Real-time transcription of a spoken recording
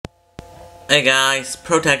Hey guys,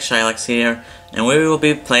 Protect Shylox here, and we will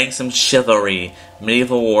be playing some Chivalry,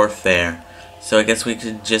 Medieval Warfare. So I guess we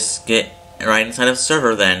could just get right inside of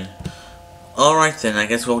server then. Alright then, I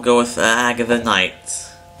guess we'll go with Agatha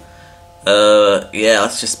Knight. Yeah,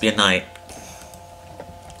 let's just be a knight.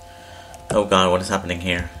 Oh god, what is happening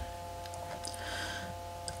here?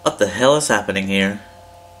 What the hell is happening here?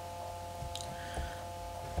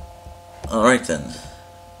 Alright then.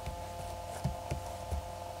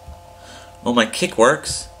 Oh, my kick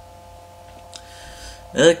works.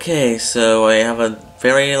 Okay, so I have a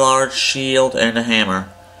very large shield and a hammer.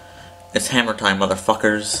 It's hammer time,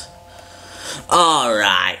 motherfuckers.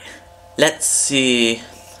 Alright. Let's see.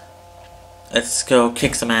 Let's go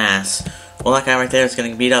kick some ass. Well, that guy right there is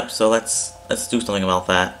getting beat up, so let's do something about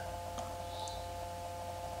that.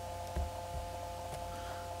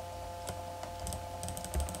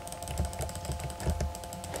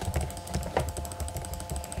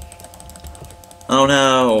 Oh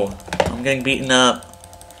no! I'm getting beaten up.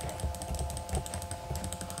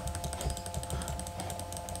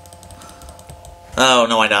 Oh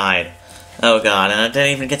no, I died. Oh god, and I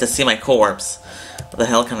didn't even get to see my corpse. What the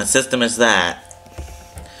hell kind of system is that?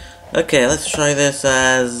 Okay, let's try this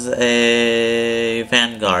as a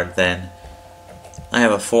vanguard then. I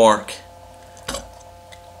have a fork.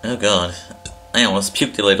 Oh god. I almost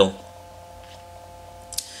puked a little.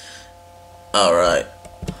 Alright.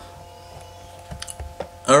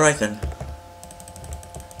 Alright then.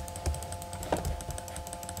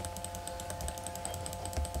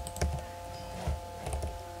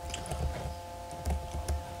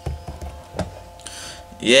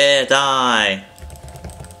 Yeah, die!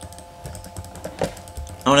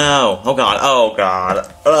 Oh no! Oh god! Oh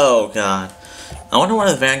god! Oh god! I wonder why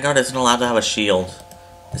the Vanguard isn't allowed to have a shield.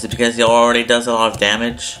 Is it because he already does a lot of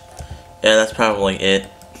damage? Yeah, that's probably it.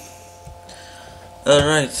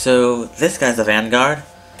 Alright, so this guy's a Vanguard.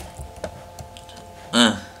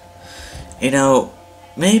 You know,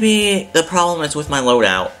 maybe the problem is with my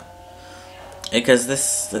loadout. Because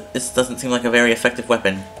this doesn't seem like a very effective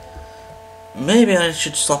weapon. Maybe I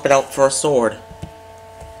should swap it out for a sword.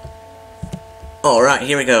 Alright,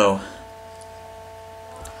 here we go.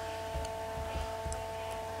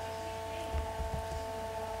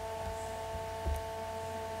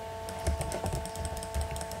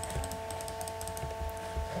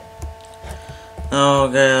 Oh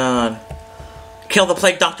god. Kill the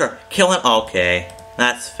plague doctor! Kill him! Okay,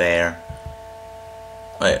 that's fair.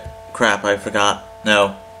 Wait, crap, I forgot.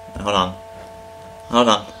 No. Hold on. Hold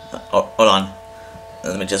on. Oh, hold on.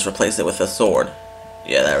 Let me just replace it with a sword.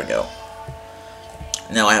 Yeah, there we go.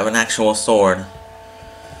 Now I have an actual sword.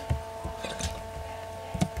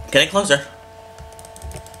 Getting closer.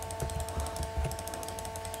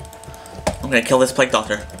 I'm gonna kill this plague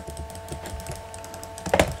doctor.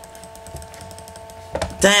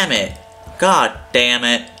 Damn it! God damn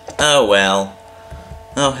it. Oh well.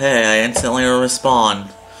 Oh hey, I instantly respawn.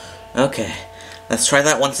 Okay, let's try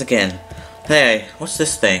that once again. Hey, what's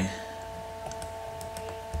this thing?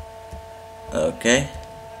 Okay.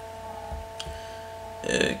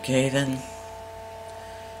 Okay then.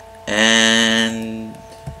 And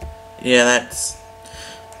yeah, that's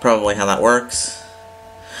probably how that works.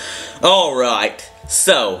 Alright,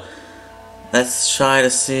 so let's try to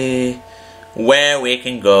see where we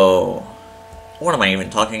can go. What am I even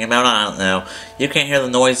talking about? I don't know. You can't hear the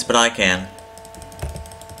noise, but I can.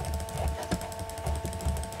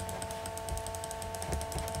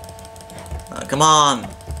 Come on!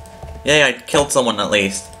 Yay, I killed someone at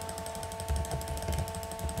least.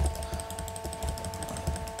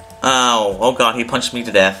 Oh, oh god, he punched me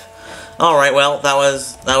to death. Alright, well, that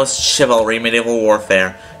was Chivalry, Medieval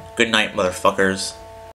Warfare. Good night, motherfuckers.